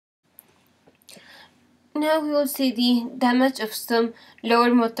Now we will see the damage of some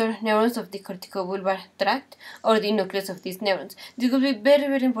lower motor neurons of the corticobulbar tract or the nucleus of these neurons. This will be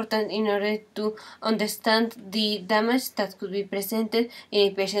very important in order to understand the damage that could be presented in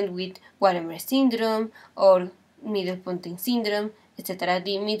a patient with Wallenberg syndrome or middle-ponting syndrome, etc.,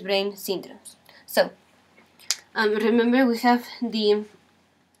 the midbrain syndromes. So, remember we have the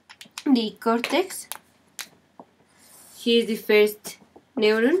cortex. Here is the first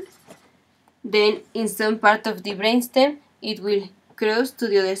neuron. Then in some part of the brainstem it will cross to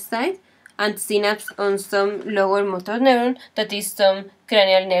the other side and synapse on some lower motor neuron, that is some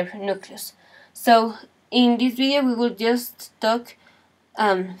cranial nerve nucleus. So in this video we will just talk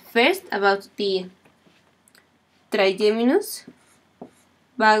first about the trigeminus,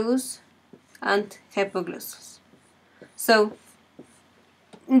 vagus and hypoglossus. So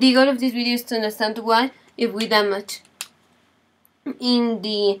the goal of this video is to understand why, if we damage in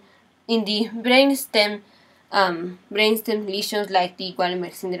the brainstem lesions like the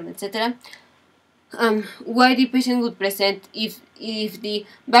Wallenberg syndrome, etc., why the patient would present, if the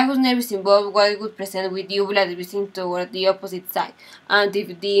vagus nerve is involved, why it would present with the uvula deviating toward the opposite side, and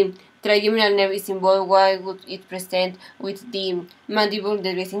if the trigeminal nerve is involved, why would it present with the mandible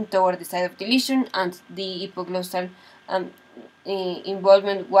deviating toward the side of the lesion, and the hypoglossal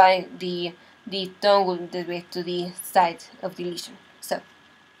involvement, why the tongue would deviate to the side of the lesion. So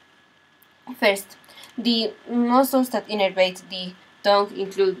first, the muscles that innervate the tongue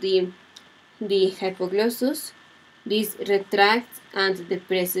include the hypoglossus. This retracts and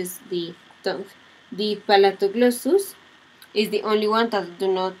depresses the tongue. The palatoglossus is the only one that do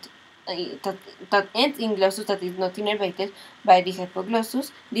not that ends in glossus, that is not innervated by the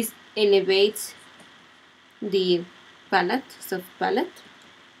hypoglossus. This elevates the palate, soft palate.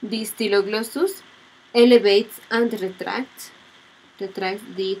 The styloglossus elevates and retracts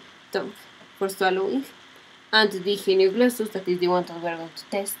the tongue for swallowing, and the genioglossus, that is the one that we are going to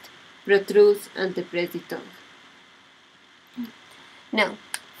test, protrudes and depresses the tongue. Now,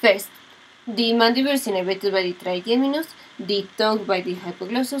 first, the mandible is innervated by the trigeminus, the tongue by the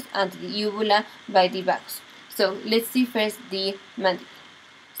hypoglossus, and the uvula by the vagus. So let's see first the mandible.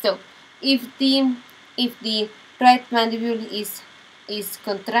 So if the right mandible is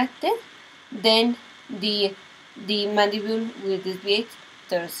contracted, then the mandible will deviate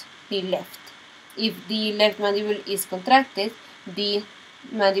towards the left. If the left mandible is contracted, the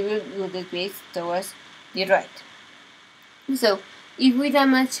mandible will deviate towards the right. So if we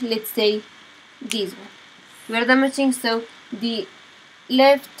damage, let's say, this one, we are damaging the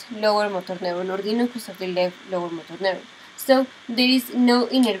left lower motor neuron, or the nucleus of the left lower motor neuron. So there is no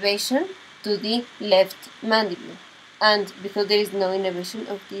innervation to the left mandible, and because there is no innervation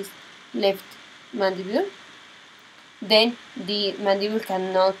of this left mandible, then the mandible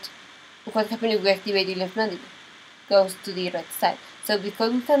cannot, what happens if we activate the left mandible? Goes to the right side. So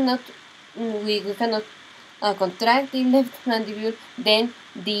because we cannot contract the left mandible, then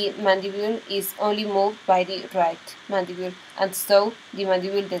the mandible is only moved by the right mandible, and so the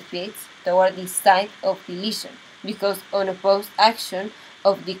mandible deviates toward the side of the lesion, because on opposed action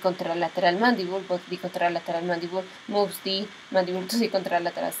of the contralateral mandible, but the contralateral mandible moves the mandible to the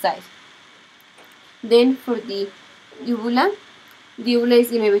contralateral side. Then for the uvula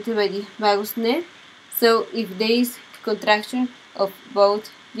is innervated by the vagus nerve. So if there is contraction of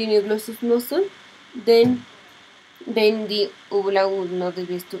both the genioglossus muscle, then the uvula will not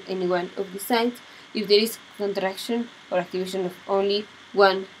deviate to any one of the sides. If there is contraction or activation of only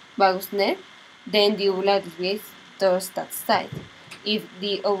one vagus nerve, then the uvula deviates towards that side. If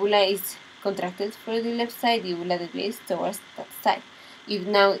the uvula is contracted for the left side, the uvula deviates towards that side. If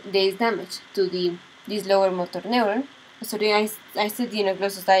now there is damage to this lower motor neuron, sorry, I said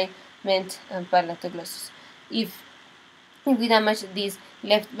genioglossus, I meant palatoglossus. If we damage this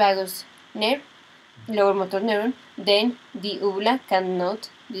left vagus nerve, lower motor neuron, then the uvula cannot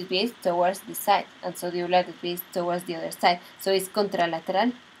deviate towards the side, and so the uvula deviates towards the other side. So it's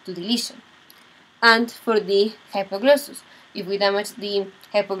contralateral to the lesion. And for the hypoglossus, if we damage the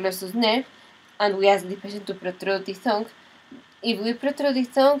hypoglossus nerve and we ask the patient to protrude the tongue, if we protrude the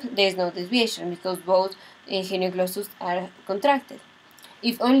tongue, there is no deviation because both genioglossus are contracted.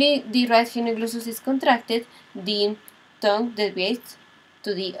 If only the right genioglossus is contracted, the tongue deviates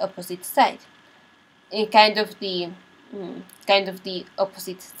to the opposite side, kind of the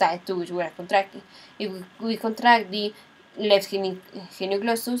opposite side to which we are contracting. If we contract the left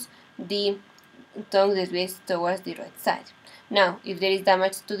genioglossus, the tongue deviates towards the right side. Now, if there is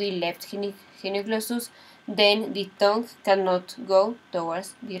damage to the left genioglossus, then the tongue cannot go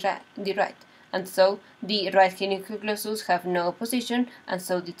towards the right, and so the right hemiglossus have no opposition, and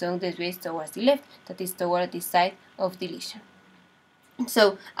so the tongue deviates towards the left, that is toward the side of the lesion.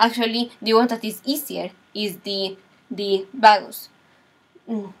 So actually the one that is easier is the vagus,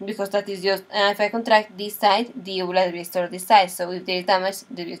 because that is just, if I contract this side, the uvula deviates toward this side, so if there is damage,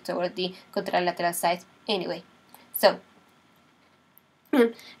 deviates toward the contralateral side anyway. So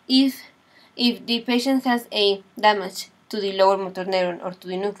if the patient has a damage to the lower motor neuron or to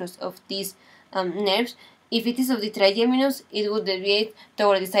the nucleus of these nerves, if it is of the trigeminus, it would deviate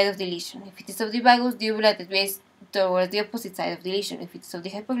toward the side of the lesion. If it is of the vagus, the uvula deviates towards the opposite side of the lesion. If it is of the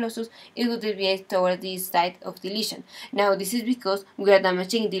hypoglossus, it would deviate toward the side of the lesion. Now, this is because we are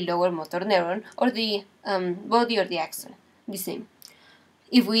damaging the lower motor neuron or the body or the axon, the same.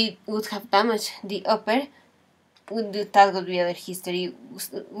 If we would have damaged the upper, that would be other history.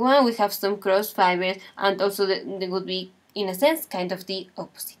 One, we have some cross fibers, and also they would be, in a sense, kind of the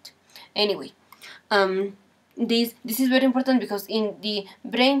opposite. Anyway, this is very important because in the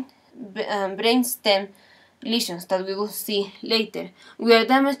brain stem lesions that we will see later, we are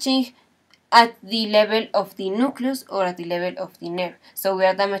damaging at the level of the nucleus or at the level of the nerve. So we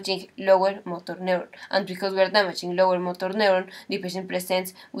are damaging lower motor neuron, and because we are damaging lower motor neuron, the patient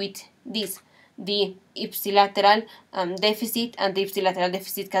presents with this, the ipsilateral deficit, and the ipsilateral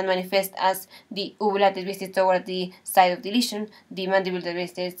deficit can manifest as the uvula deviates toward the side of the lesion, the mandible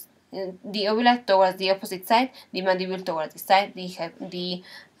deviates, the uvula towards the opposite side, the mandible towards the side, the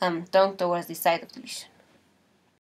tongue towards the side of the lesion.